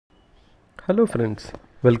Hello friends,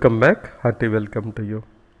 welcome back. Hearty welcome to you.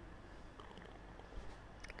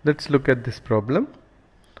 Let's look at this problem.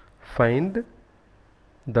 Find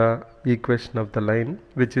the equation of the line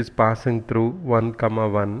which is passing through 1,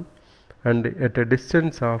 1 and at a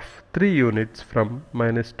distance of 3 units from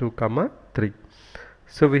 -2, 3.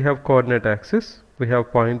 So we have coordinate axis, we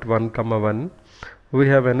have point 1, 1, we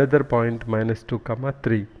have another point -2,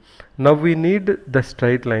 3. Now we need the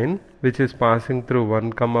straight line which is passing through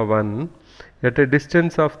 1, 1 at a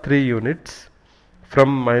distance of 3 units from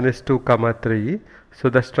 -2, 3. So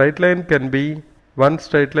the straight line can be, one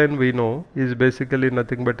straight line we know is basically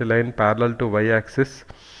nothing but a line parallel to y-axis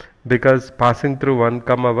because passing through 1,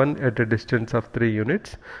 1 at a distance of 3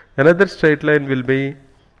 units. Another straight line will be,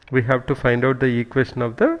 we have to find out the equation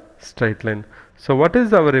of the straight line. So what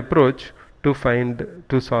is our approach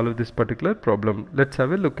to solve this particular problem? Let's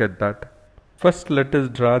have a look at that. First let us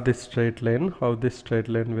draw this straight line, how this straight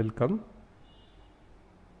line will come.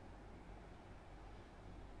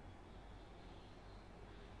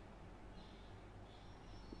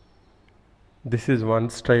 This is one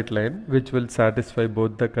straight line which will satisfy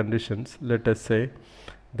both the conditions. Let us say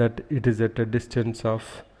that it is at a distance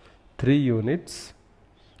of 3 units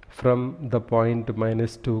from the point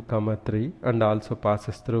 -2, 3 and also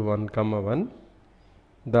passes through 1, 1.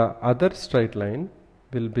 The other straight line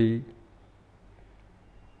will be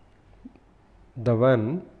the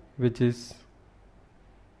one which is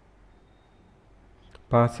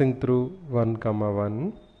passing through 1,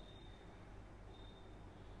 1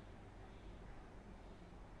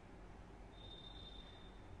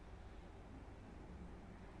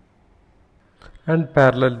 and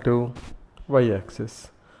parallel to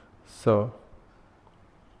y-axis. So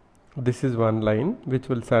this is one line which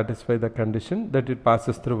will satisfy the condition that it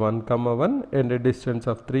passes through 1, 1 and a distance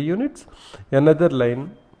of 3 units. Another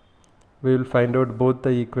line, we will find out both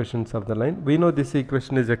the equations of the line. We know this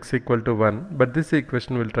equation is x equal to 1, but this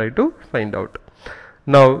equation we'll try to find out.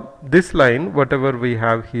 Now this line, whatever we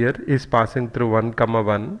have here, is passing through 1,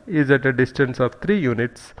 1 is at a distance of 3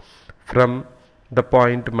 units from the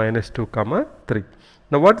point -2, 3.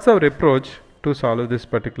 Now what's our approach to solve this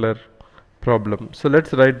particular problem? So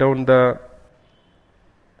let's write down the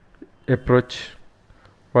approach.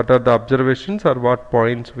 What are the observations or what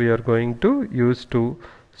points we are going to use to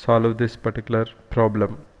solve this particular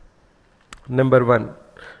problem? Number 1,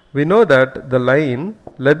 we know that the line,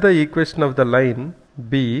 let the equation of the line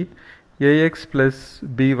be ax plus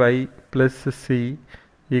by plus c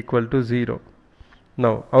equal to 0.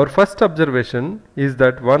 Now our first observation is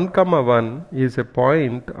that 1, 1 is a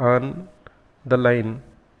point on the line.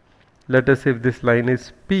 Let us say if this line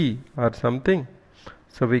is P or something,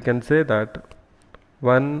 so we can say that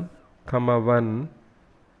 1,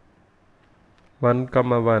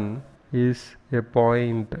 1 is a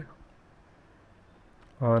point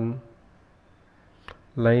on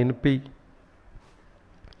line P.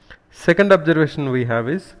 Second observation we have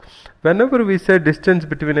is, whenever we say distance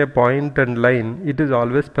between a point and line, it is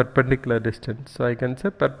always perpendicular distance. So I can say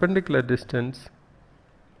perpendicular distance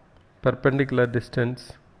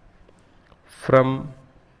from,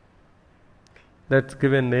 let's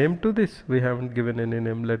give a name to this. We haven't given any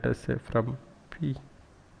name. Let us say from P.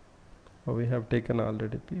 Oh, we have taken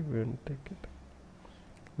already P. We won't take it.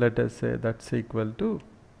 Let us say that's equal to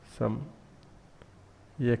some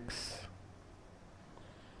x.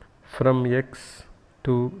 From x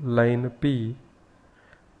to line P,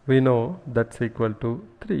 we know that's equal to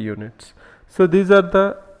 3 units. So these are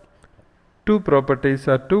the two properties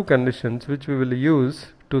or two conditions which we will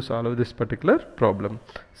use to solve this particular problem.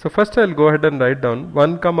 So first I'll go ahead and write down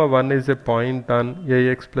 1, 1 is a point on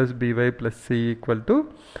ax plus by plus c equal to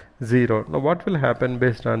 0. Now what will happen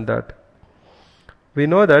based on that? We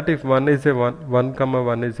know that if 1 is a 1,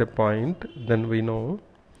 1 is a point, then we know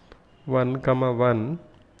 1, 1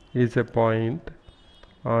 is a point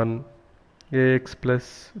on ax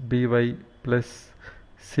plus by plus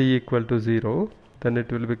c equal to 0, then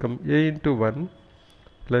it will become a into 1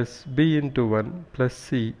 plus b into 1 plus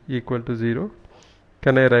c equal to 0.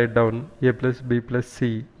 Can I write down a plus b plus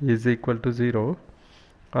c is equal to 0,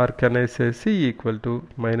 or can I say c equal to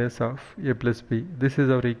minus of a plus b? This is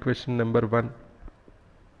our equation number 1.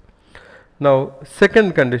 Now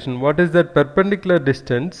second condition, what is that? Perpendicular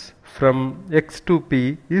distance from x to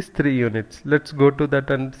p is 3 units. Let's go to that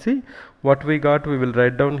and see what we got. We will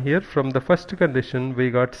write down here. From the first condition we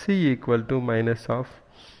got c equal to minus of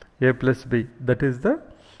a plus b. That is the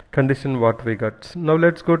condition what we got. Now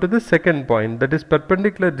let's go to the second point, that is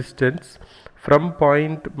perpendicular distance from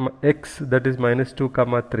point x, that is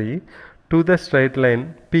 -2, 3 to the straight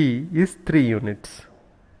line P is 3 units.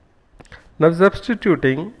 Now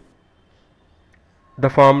substituting the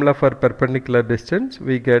formula for perpendicular distance,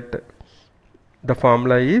 we get the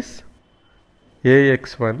formula is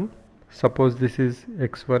ax1. Suppose this is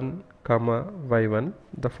x1 comma y1.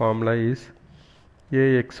 The formula is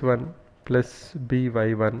ax1 plus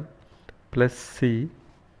by1 plus c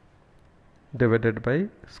divided by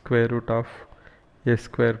square root of a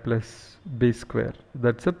square plus b square.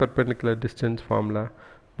 That's a perpendicular distance formula,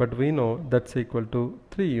 but we know that's equal to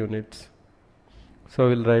 3 units. So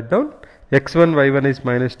we'll write down x1 y1 is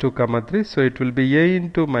minus 2 comma 3, so it will be a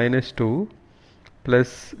into minus 2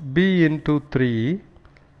 plus b into 3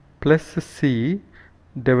 plus c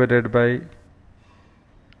divided by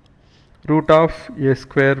root of a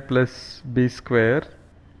square plus b square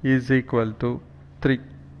is equal to 3.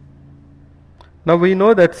 Now we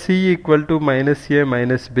know that c equal to minus a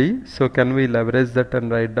minus b, so can we leverage that and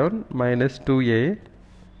write down minus 2a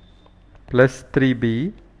plus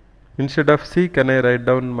 3b. Instead of c, can I write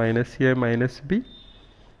down minus a minus b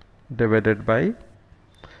divided by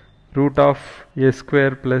root of a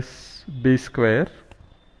square plus b square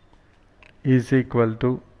is equal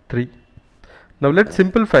to 3. Now let's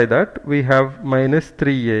simplify that. We have minus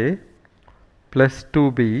 3a plus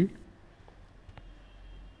 2b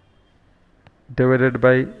divided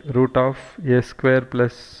by root of a square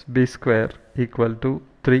plus b square equal to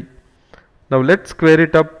 3. Now let's square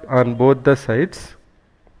it up on both the sides.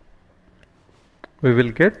 We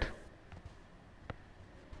will get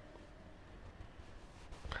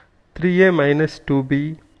 3a minus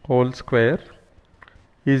 2b whole square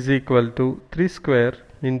is equal to 3 square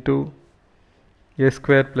into a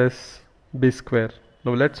square plus b square.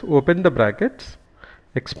 Now let's open the brackets,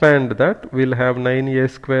 expand that. We'll have 9a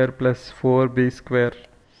square plus 4b square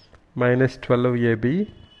minus 12ab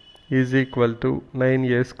is equal to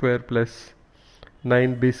 9a square plus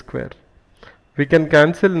 9b square. We can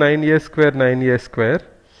cancel 9a square.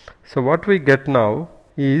 So what we get now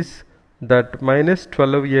is that minus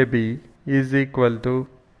 12ab is equal to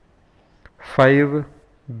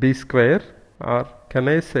 5b square, or can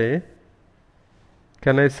I say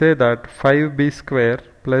that 5b square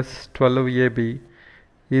plus 12ab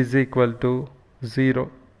is equal to 0.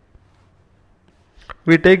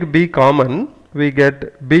 We take b common, we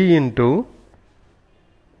get b into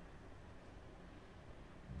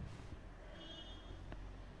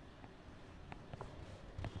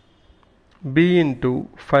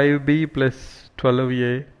 5b plus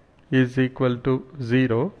 12a is equal to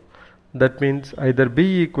 0. That means either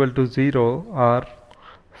b equal to 0 or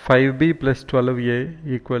 5b plus 12a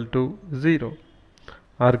equal to 0.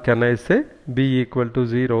 Or can I say b equal to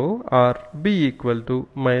 0 or b equal to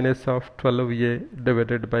minus of 12a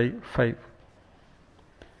divided by 5.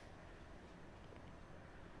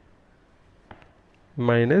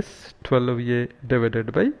 Minus 12a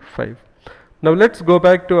divided by 5. Now let's go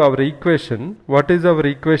back to our equation. What is our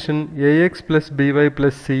equation? Ax plus by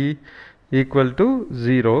plus c equal to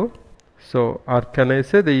 0. So, or can I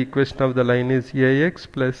say the equation of the line is ax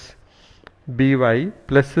plus by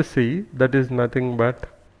plus c, that is nothing but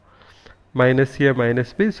minus a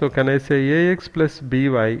minus b. So, can I say ax plus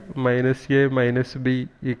by minus a minus b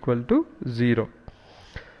equal to 0.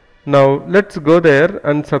 Now, let's go there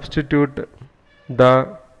and substitute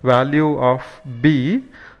the value of b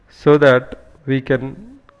so that we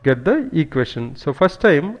can get the equation. So, first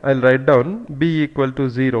time I will write down b equal to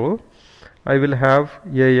 0. I will have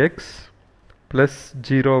ax plus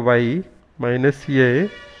 0y minus a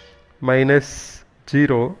minus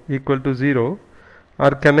 0 equal to 0,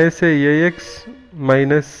 or can I say ax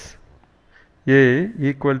minus a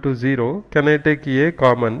equal to 0? Can I take a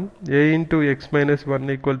common? A into x minus 1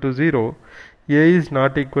 equal to 0. A is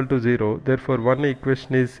not equal to 0, therefore one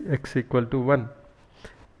equation is x equal to 1,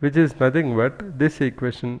 which is nothing but this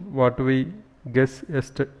equation what we guessed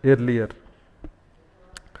earlier.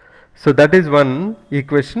 So that is one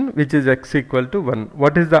equation which is x equal to 1.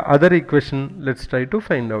 What is the other equation? Let's try to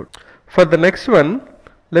find out. For the next one,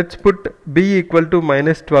 let's put b equal to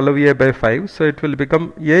minus 12a by 5. So it will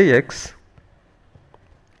become ax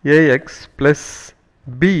plus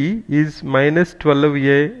b is minus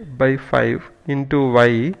 12a by 5 into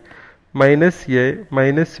y minus a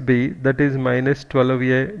minus b, that is minus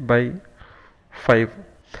 12a by 5.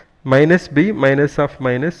 Minus b minus of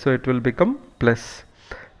minus, so it will become plus.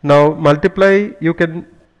 Now multiply, you can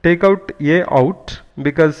take out a out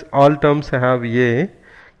because all terms have a.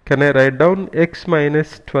 Can I write down x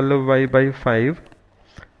minus 12y by 5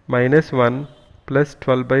 minus 1 plus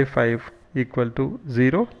 12 by 5 equal to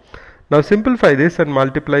 0. Now simplify this and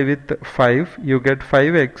multiply with 5. You get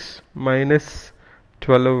 5x minus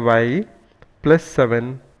 12y plus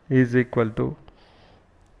 7 is equal to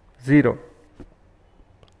 0.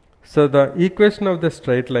 So the equation of the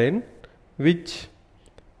straight line which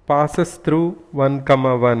passes through 1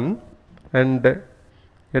 comma 1 and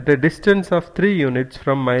at a distance of 3 units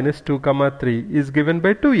from -2 comma 3 is given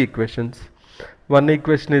by two equations. One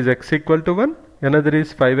equation is x equal to 1, another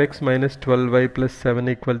is 5x minus 12y plus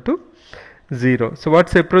 7 equal to 0. So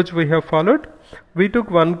what's the approach we have followed? We took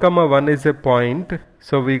 1 comma 1 is a point,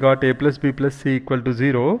 so we got a plus b plus c equal to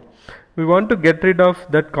 0. We want to get rid of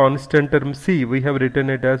that constant term c. We have written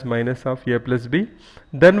it as minus of a plus b.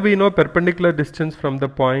 Then we know perpendicular distance from the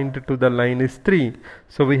point to the line is 3.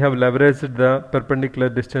 So we have leveraged the perpendicular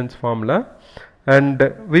distance formula. And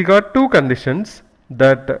we got two conditions,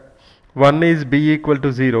 that one is b equal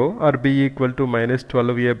to 0 or b equal to minus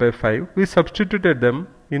 12a by 5. We substituted them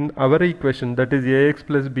in our equation, that is ax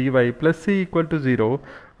plus by plus c equal to 0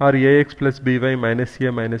 or ax plus by minus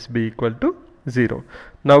a minus b equal to 0.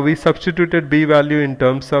 Now we substituted b value in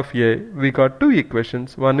terms of a. We got two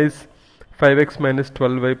equations. One is 5x minus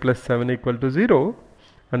 12y plus 7 equal to 0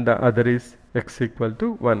 and the other is x equal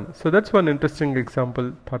to 1. So that's one interesting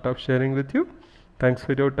example thought of sharing with you. Thanks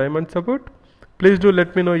for your time and support. Please do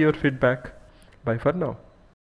let me know your feedback. Bye for now.